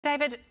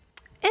David,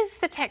 is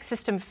the tax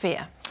system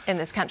fair in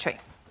this country?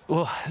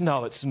 Well,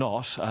 no, it's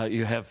not.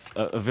 You have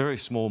a very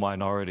small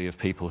minority of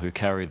people who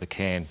carry the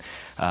can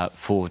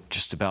for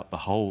just about the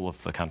whole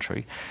of the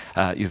country.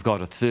 You've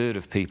got a third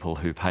of people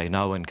who pay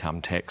no income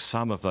tax.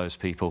 Some of those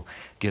people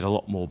get a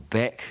lot more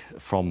back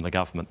from the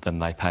government than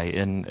they pay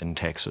in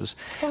taxes.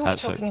 What are we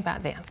talking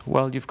about there?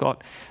 Well, you've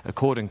got,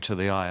 according to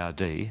the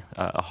IRD,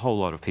 a whole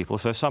lot of people.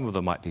 So some of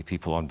them might be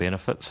people on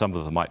benefit, some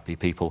of them might be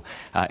people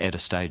at a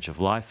stage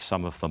of life,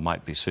 some of them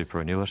might be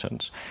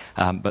superannuitants.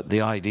 But the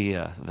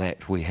idea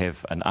that we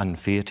have an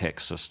unfair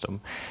tax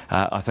system,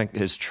 I think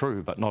is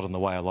true, but not in the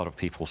way a lot of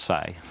people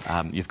say.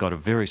 You've got a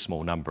very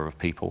small number of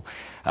people,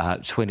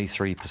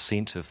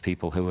 23% of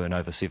people who earn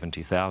over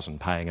 70,000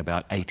 paying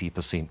about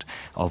 80%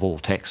 of all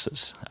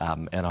taxes.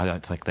 And I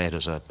don't think that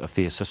is a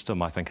fair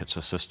system. I think it's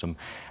a system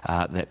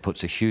that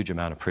puts a huge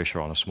amount of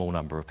pressure on a small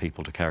number of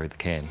people to carry the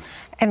can.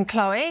 And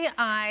Chloe,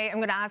 I am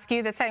going to ask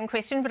you the same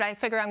question, but I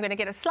figure I'm going to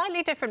get a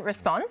slightly different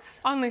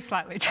response. Only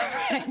slightly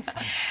different.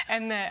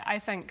 And I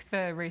think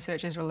the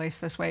research as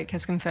released this week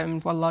has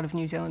confirmed what a lot of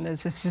New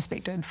Zealanders have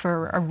suspected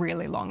for a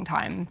really long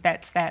time.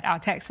 That's that our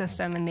tax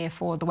system and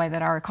therefore the way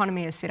that our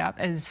economy is set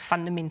up is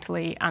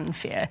fundamentally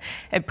unfair.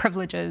 It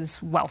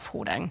privileges wealth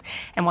hoarding.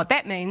 And what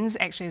that means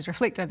actually is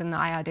reflected in the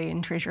IRD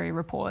and Treasury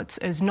reports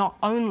is not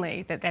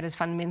only that that is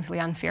fundamentally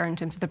unfair in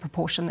terms of the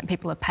proportion that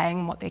people are paying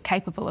and what they're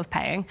capable of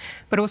paying,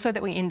 but also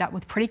that we end up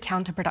with pretty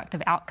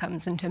counterproductive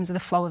outcomes in terms of the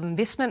flow of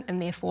investment and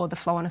therefore the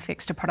flow-on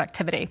effects to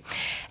productivity.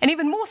 And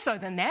even more so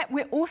than that,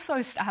 we're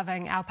also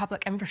starving our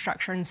public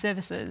infrastructure and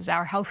services,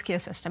 our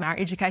healthcare system, our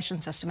education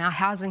system, our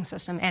housing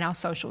system and our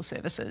social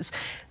services.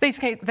 These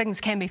things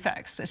can be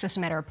fixed. It's just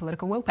a matter of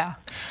political willpower.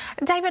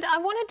 David, I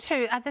wanted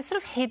to, the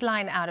sort of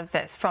headline out of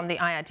this from the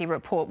IRD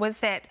report was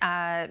that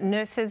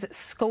nurses,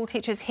 school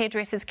teachers,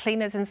 hairdressers,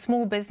 cleaners and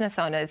small business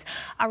owners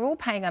are all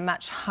paying a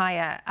much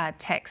higher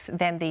tax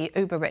than the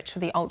uber-rich or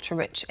the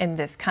ultra-rich in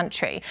this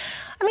country.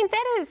 I mean,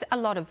 that is a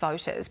lot of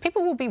voters.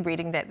 People will be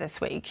reading that this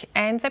week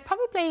and they're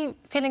probably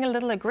feeling a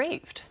little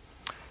aggrieved.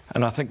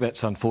 And I think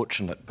that's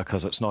unfortunate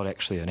because it's not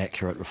actually an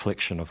accurate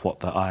reflection of what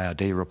the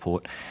IRD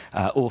report,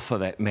 or for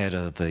that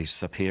matter, the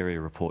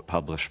Superior report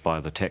published by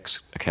the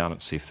tax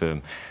accountancy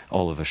firm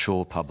Oliver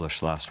Shaw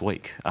published last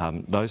week.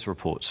 Those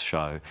reports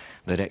show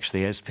that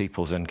actually as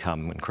people's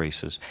income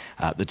increases,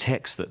 the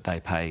tax that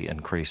they pay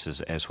increases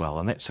as well,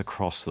 and that's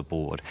across the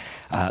board.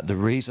 The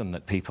reason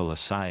that people are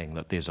saying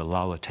that there's a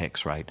lower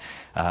tax rate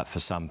for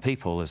some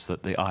people is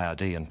that the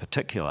IRD in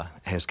particular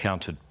has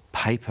counted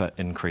paper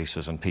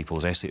increases in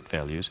people's asset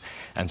values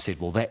and said,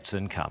 well, that's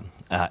income,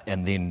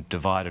 and then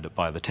divided it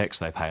by the tax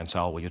they pay and say,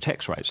 oh, well, your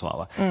tax rate's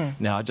lower.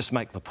 Now, I just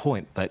make the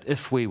point that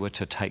if we were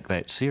to take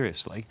that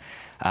seriously,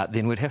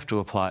 then we'd have to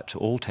apply it to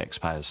all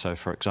taxpayers. So,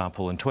 for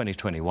example, in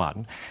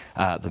 2021,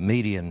 the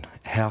median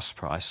house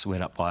price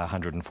went up by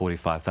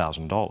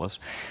 $145,000.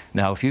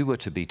 Now, if you were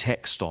to be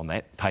taxed on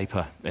that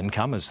paper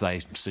income, as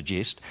they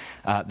suggest,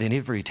 then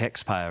every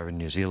taxpayer in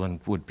New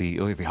Zealand would be,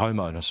 or every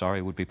homeowner,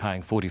 sorry, would be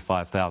paying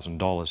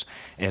 $45,000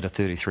 at a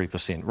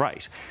 33%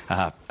 rate.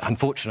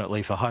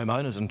 Unfortunately for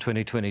homeowners in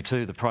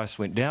 2022, the price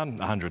went down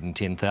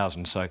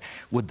 $110,000. So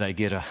would they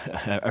get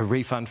a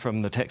refund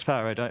from the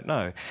taxpayer? I don't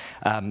know.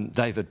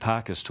 David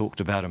Parker has talked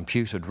about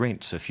imputed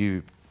rents. If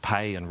you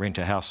pay and rent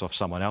a house off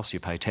someone else, you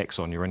pay tax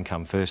on your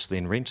income first,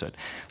 then rent it.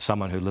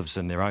 Someone who lives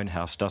in their own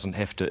house doesn't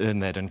have to earn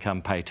that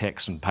income, pay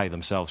tax and pay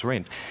themselves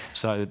rent.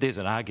 So there's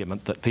an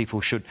argument that people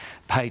should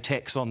pay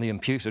tax on the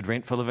imputed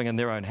rent for living in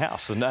their own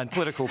house, and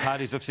political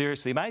parties have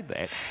seriously made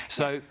that.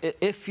 So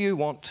if you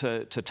want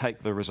to take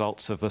the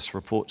results of this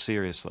report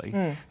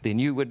seriously, then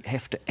you would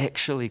have to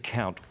actually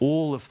count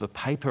all of the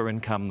paper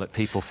income that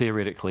people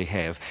theoretically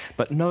have,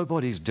 but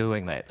nobody's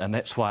doing that, and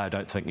that's why I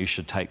don't think you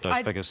should take those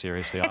figures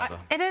seriously either.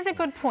 It is a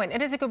good point.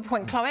 It is a good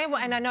point, Chloe,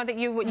 and I know that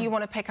you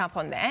want to pick up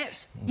on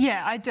that.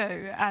 Yeah, I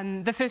do.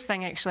 The first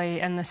thing actually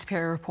in the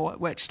Superior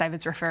report, which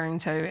David's referring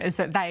to, is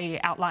that they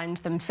outlined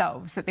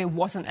themselves that there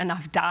wasn't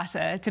enough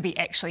data to be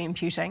actually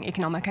imputing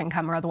economic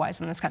income or otherwise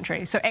in this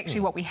country. So actually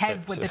what we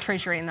have with the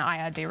Treasury and the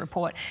IRD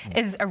report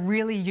is a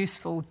really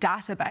useful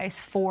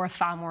database for a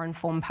far more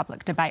informed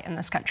public debate in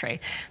this country.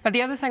 But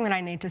the other thing that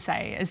I need to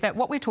say is that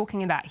what we're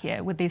talking about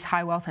here with these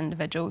high wealth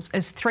individuals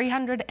is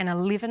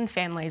 311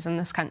 families in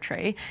this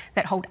country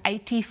that hold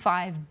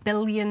 $85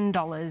 billion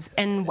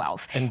in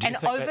wealth. And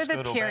over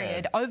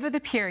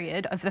the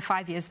period of the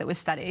 5 years that were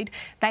studied,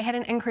 they had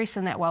an increase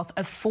in that wealth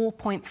of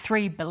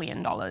 $4.3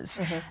 billion.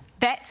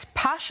 That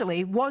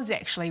partially was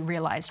actually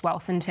realised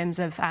wealth in terms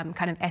of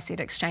kind of asset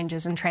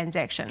exchanges and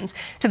transactions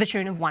to the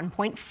tune of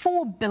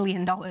 $1.4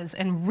 billion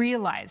in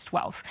realised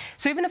wealth.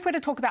 So even if we're to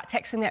talk about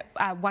taxing that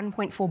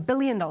 $1.4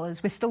 billion,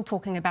 we're still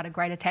talking about a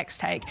greater tax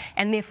take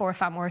and therefore a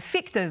far more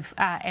effective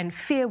and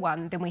fair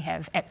one than we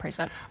have at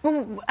present.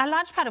 Well, a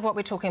large part of what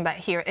we're talking about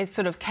here is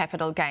sort of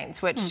capital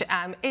gains, which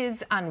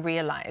is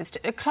unrealised.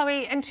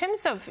 Chloe, in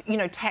terms of,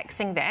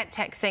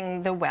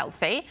 taxing the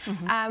wealthy,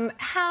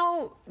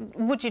 how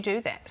would you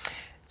do that?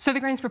 So the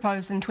Greens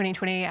proposed in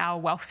 2020 our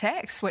wealth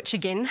tax, which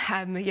again,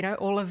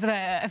 all of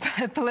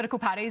the political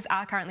parties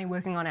are currently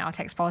working on our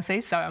tax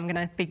policies. So I'm going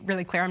to be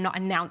really clear, I'm not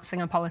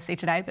announcing a policy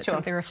today, but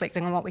simply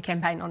reflecting on what we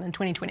campaigned on in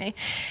 2020.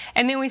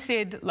 And then we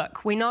said,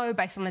 look, we know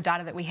based on the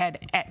data that we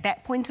had at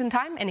that point in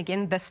time, and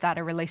again, this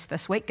data released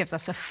this week gives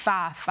us a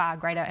far, far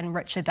greater and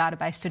richer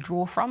database to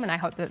draw from, and I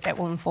hope that that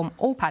will inform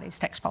all parties'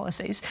 tax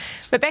policies.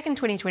 But back in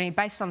 2020,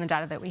 based on the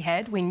data that we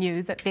had, we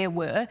knew that there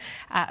were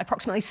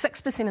approximately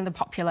 6% of the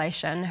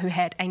population who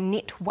had a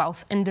net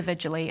wealth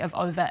individually of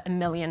over $1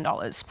 million.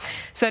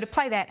 So to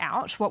play that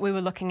out, what we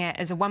were looking at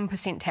is a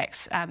 1%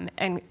 tax and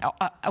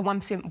a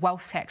 1%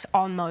 wealth tax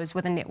on those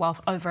with a net wealth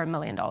over $1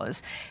 million.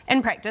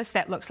 In practice,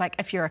 that looks like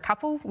if you're a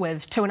couple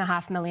with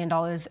 $2.5 million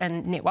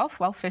in net wealth,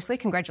 well, firstly,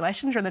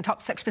 congratulations, you're in the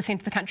top 6%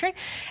 of the country.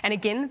 And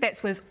again,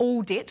 that's with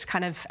all debt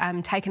kind of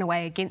taken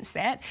away against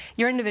that.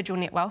 Your individual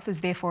net wealth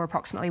is therefore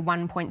approximately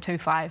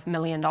 $1.25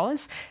 million.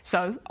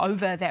 So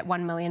over that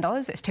 $1 million,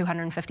 that's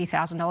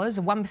 $250,000.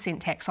 A 1%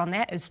 tax on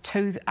that is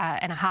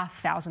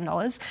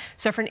 $2,500.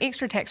 So for an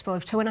extra tax bill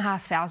of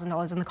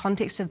 $2,500 in the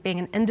context of being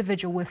an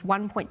individual with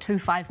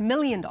 $1.25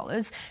 million,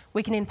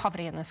 we can end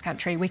poverty in this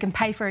country. We can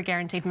pay for a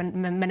guaranteed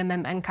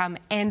minimum income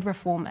and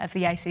reform of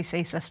the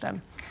ACC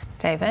system.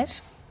 David?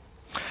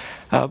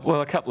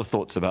 Well, a couple of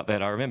thoughts about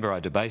that. I remember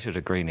I debated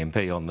a Green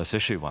MP on this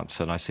issue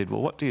once, and I said,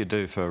 well, what do you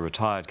do for a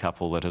retired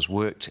couple that has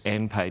worked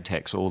and paid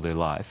tax all their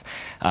life?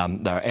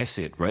 They're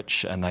asset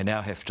rich, and they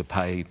now have to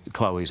pay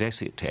Chloe's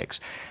asset tax.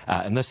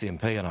 And this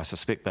MP, and I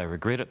suspect they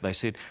regret it, they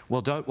said,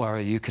 well, don't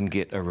worry, you can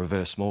get a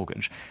reverse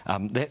mortgage.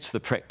 That's the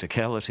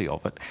practicality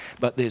of it.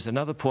 But there's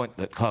another point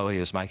that Chloe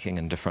is making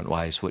in different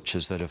ways, which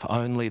is that if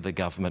only the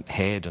government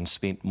had and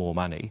spent more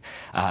money,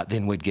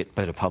 then we'd get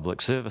better public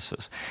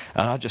services.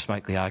 And I just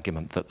make the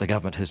argument that the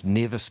government has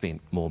never spent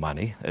more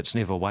money, it's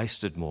never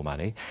wasted more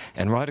money,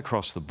 and right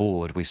across the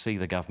board we see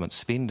the government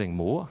spending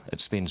more. It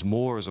spends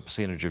more as a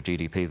percentage of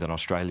GDP than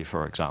Australia,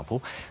 for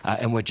example,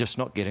 and we're just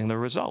not getting the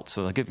results.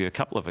 And I'll give you a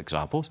couple of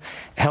examples.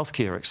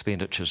 Healthcare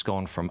expenditure's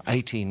gone from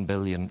 18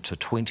 billion to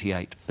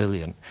 28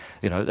 billion.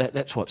 You know,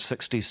 that's what,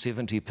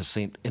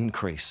 60-70%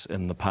 increase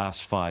in the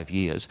past 5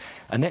 years,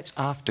 and that's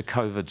after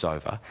COVID's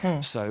over.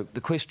 So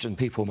the question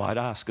people might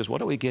ask is,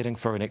 what are we getting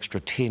for an extra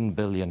 10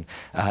 billion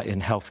in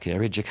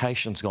healthcare?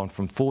 Education's gone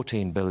from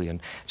 14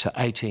 billion to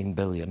 18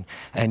 billion,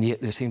 and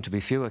yet there seem to be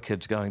fewer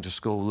kids going to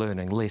school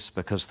learning less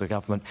because the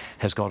government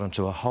has got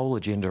into a whole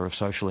agenda of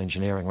social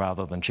engineering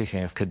rather than checking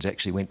if kids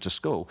actually went to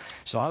school.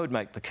 So I would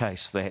make the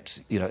case that,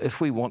 you know,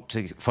 if we want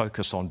to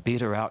focus on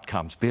better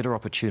outcomes, better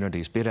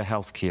opportunities, better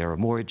healthcare, a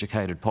more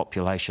educated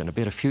population, a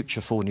better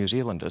future for New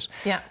Zealanders,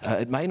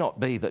 it may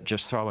not be that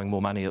just throwing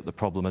more money at the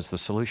problem is the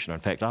solution. In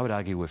fact, I would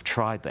argue we've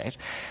tried that.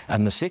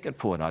 And the second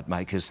point I'd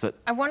make is that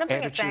I want to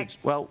bring it back.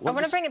 Well, I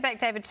want to bring it back,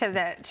 David, to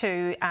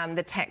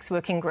the tax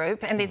working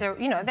group, and these are,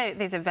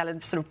 these are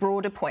valid sort of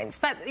broader points.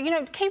 But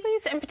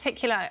Kiwis in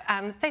particular,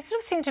 they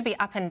sort of seem to be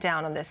up and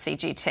down on this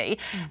CGT.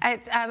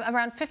 At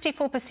around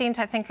 54%,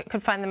 I think,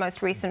 could find the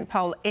most recent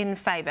poll in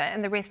favour,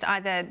 and the rest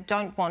either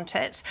don't want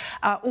it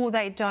or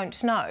they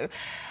don't know.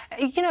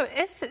 Does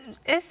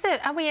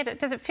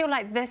it feel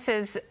like this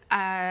is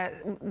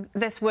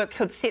this work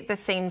could set the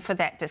scene for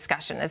that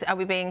discussion? Are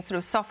we being sort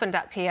of softened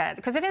up here?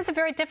 Because it is a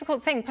very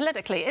difficult thing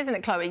politically, isn't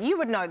it, Chloe? You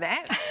would know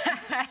that.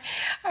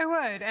 I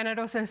would, and I'd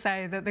also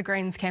say that the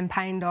Greens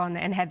campaigned on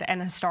and had an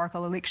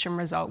historical election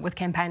result with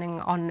campaigning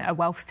on a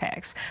wealth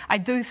tax. I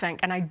do think,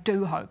 and I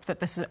do hope,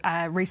 that this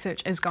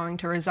research is going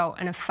to result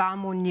in a far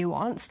more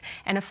nuanced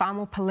and a far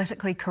more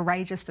politically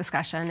courageous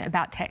discussion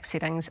about tax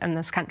settings in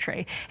this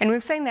country. And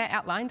we've seen that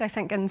outlined, I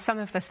think, in some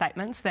of the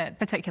statements that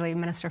particularly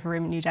Minister for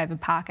Revenue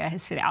David Parker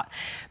has set out.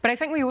 But I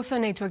think we also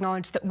need to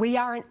acknowledge that we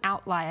are an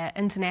outlier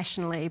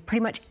internationally.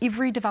 Pretty much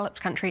every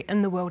developed country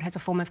in the world has a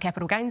form of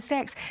capital gains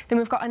tax. Then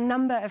we've got a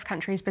number of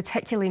countries,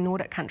 particularly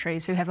Nordic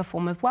countries, who have a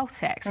form of wealth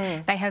tax.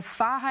 They have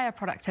far higher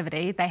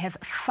productivity, they have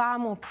far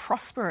more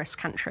prosperous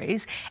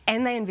countries,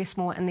 and they invest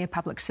more in their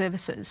public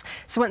services.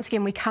 So once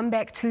again, we come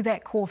back to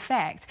that core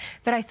fact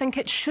that I think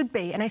it should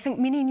be, and I think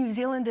many New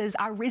Zealanders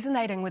are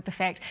resonating with the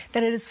fact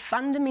that it is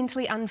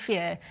fundamentally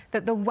unfair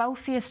that the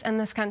wealthiest in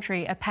this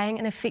country are paying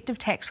an effective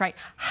tax rate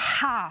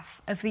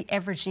half of the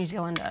average New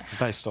Zealander.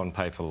 Based on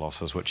paper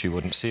losses, which you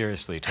wouldn't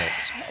seriously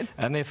tax.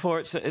 And therefore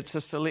it's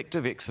a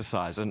selective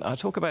exercise. And I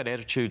talk about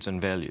attitudes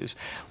and values.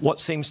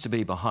 What seems to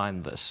be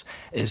behind this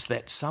is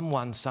that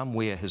someone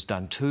somewhere has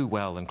done too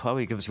well, and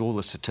Chloe gives you all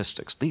the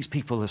statistics. These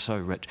people are so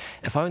rich.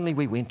 If only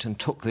we went and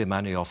took their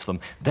money off them,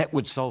 that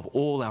would solve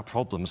all our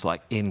problems,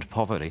 like end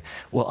poverty.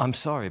 Well, I'm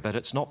sorry, but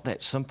it's not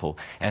that simple.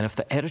 And if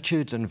the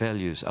attitudes and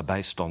values are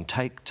based based on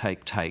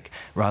take,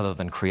 rather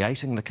than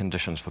creating the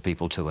conditions for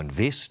people to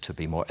invest, to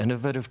be more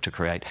innovative, to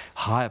create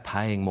higher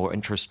paying, more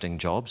interesting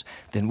jobs,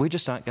 then we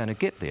just aren't going to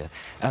get there.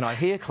 And I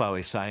hear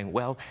Chloe saying,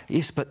 well,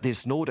 yes, but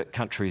there's Nordic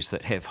countries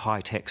that have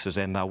high taxes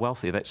and they're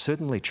wealthy. That's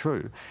certainly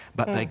true,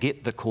 but they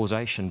get the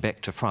causation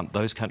back to front.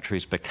 Those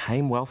countries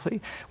became wealthy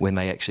when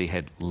they actually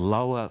had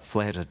lower,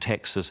 flatter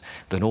taxes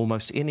than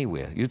almost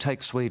anywhere. You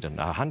take Sweden,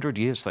 100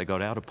 years they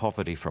got out of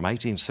poverty from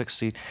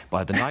 1860.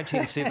 By the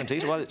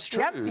 1970s, well, it's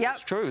true. Yep.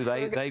 It's true.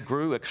 They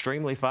grew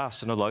extremely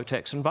fast in a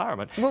low-tax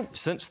environment. Well,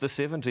 since the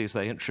 70s,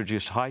 they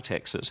introduced high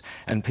taxes,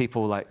 and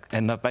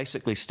they've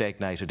basically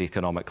stagnated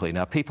economically.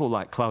 Now, people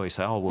like Chloe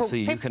say, oh, well,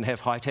 see, you can have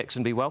high tax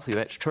and be wealthy.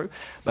 That's true.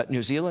 But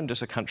New Zealand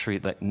is a country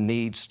that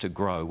needs to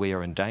grow. We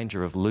are in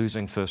danger of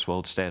losing first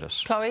world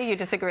status. Chloe, you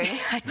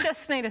disagree? I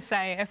just need to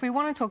say, if we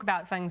want to talk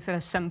about things that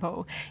are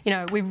simple, you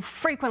know, we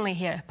frequently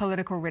hear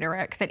political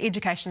rhetoric that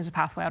education is a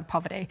pathway out of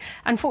poverty.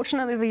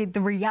 Unfortunately,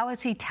 the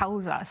reality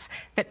tells us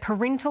that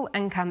parental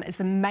income is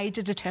the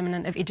major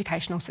determinant of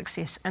educational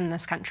success in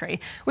this country.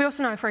 We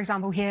also know, for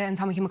example, here in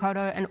Tamaki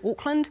Makaurau in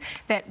Auckland,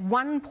 that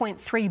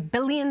 $1.3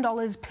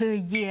 billion per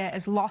year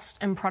is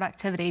lost in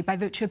productivity by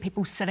virtue of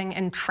people sitting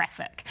in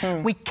traffic.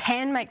 We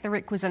can make the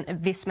requisite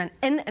investment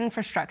in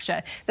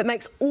infrastructure that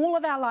makes all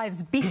of our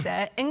lives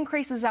better,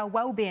 increases our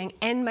well-being,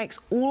 and makes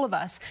all of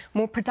us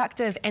more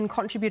productive and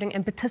contributing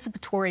and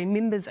participatory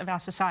members of our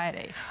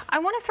society. I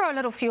want to throw a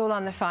little fuel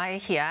on the fire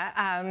here,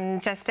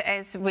 just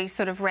as we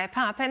sort of wrap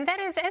up, and that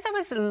is, as I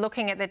was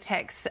looking at the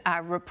tax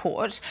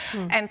report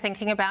and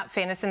thinking about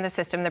fairness in the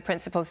system, the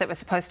principles that were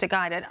supposed to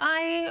guide it,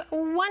 I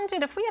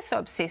wondered, if we are so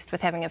obsessed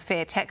with having a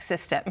fair tax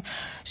system,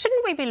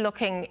 shouldn't we be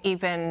looking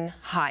even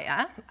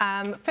higher,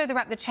 further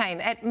up the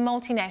chain, at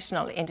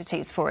multinational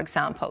entities, for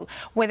example,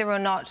 whether or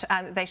not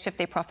they shift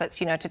their profits,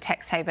 you know, to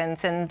tax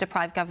havens and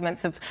deprive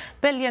governments of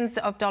billions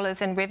of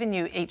dollars in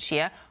revenue each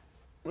year,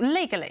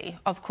 legally,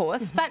 of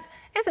course, but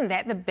isn't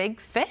that the big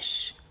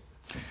fish?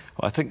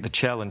 Well, I think the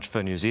challenge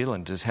for New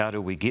Zealand is how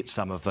do we get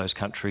some of those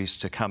countries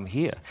to come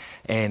here?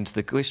 And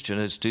the question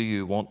is, do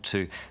you want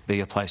to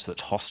be a place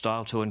that's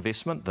hostile to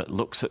investment, that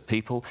looks at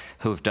people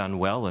who have done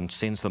well and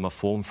sends them a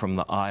form from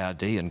the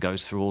IRD and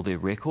goes through all their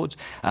records?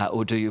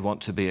 Or do you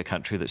want to be a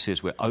country that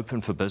says we're open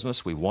for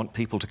business, we want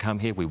people to come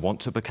here, we want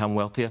to become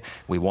wealthier,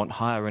 we want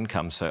higher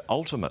income, so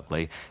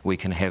ultimately we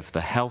can have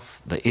the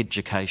health, the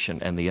education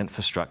and the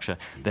infrastructure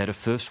that a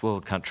first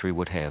world country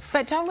would have.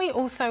 But don't we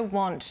also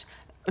want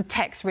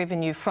tax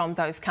revenue from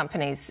those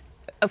companies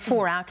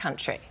for our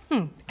country?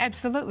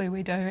 Absolutely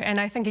we do,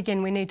 and I think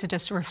again we need to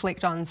just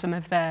reflect on some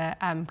of the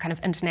kind of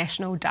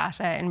international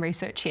data and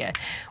research here.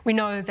 We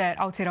know that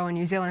Aotearoa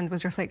New Zealand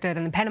was reflected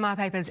in the Panama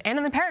Papers and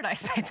in the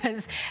Paradise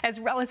Papers as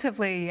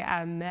relatively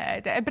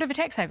a bit of a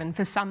tax haven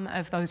for some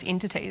of those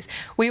entities.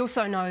 We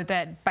also know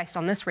that, based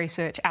on this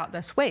research out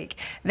this week,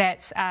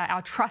 that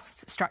our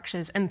trust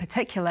structures in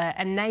particular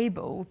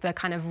enable the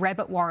kind of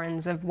rabbit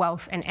warrens of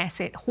wealth and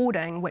asset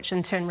hoarding, which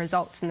in turn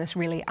results in this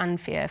really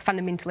unfair,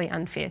 fundamentally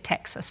unfair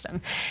tax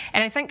system.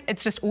 And I think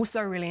it's just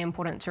also really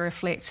important to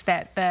reflect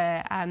that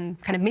the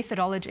kind of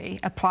methodology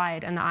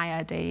applied in the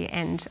IRD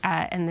and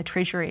in the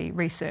Treasury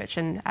research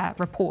and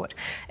report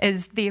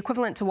is the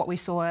equivalent to what we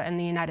saw in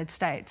the United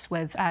States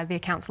with the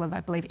Council of,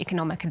 I believe,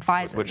 Economic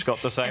Advisors. Which got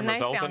the same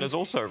result and is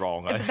also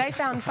wrong. They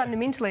found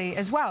fundamentally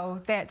as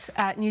well that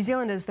New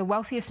Zealanders, the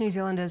wealthiest New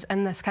Zealanders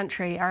in this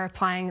country, are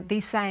applying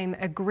these same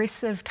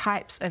aggressive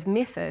types of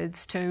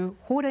methods to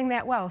hoarding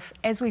that wealth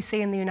as we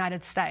see in the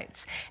United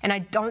States. And I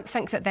don't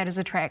think that that is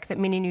a track that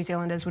many New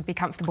Zealanders would be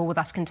comfortable with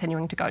us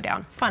continuing to go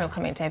down. Final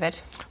comment, David.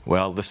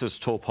 Well, this is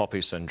tall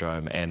poppy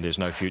syndrome, and there's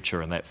no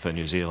future in that for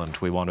New Zealand.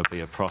 We want to be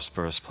a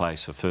prosperous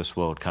place, a first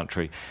world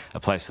country, a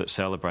place that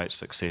celebrates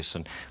success,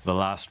 and the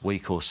last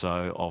week or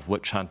so of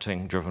witch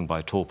hunting driven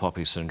by tall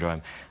poppy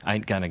syndrome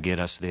ain't going to get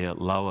us there.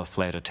 Lower,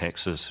 flatter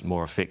taxes,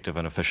 more effective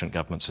and efficient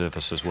government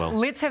service as well.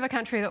 Let's have a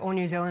country that all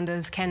New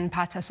Zealanders can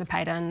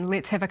participate in.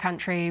 Let's have a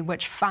country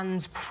which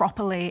funds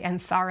properly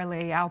and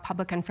thoroughly our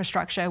public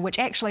infrastructure, which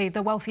actually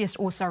the wealthiest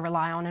also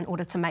rely on in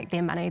order to make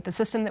their money. The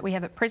system that we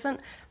have at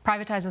present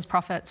privatises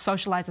profit,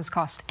 socialises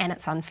cost, and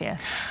it's unfair.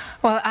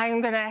 Well,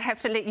 I'm going to have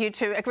to let you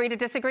two agree to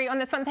disagree on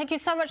this one. Thank you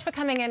so much for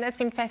coming in. It's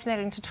been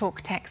fascinating to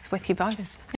talk tax with you both.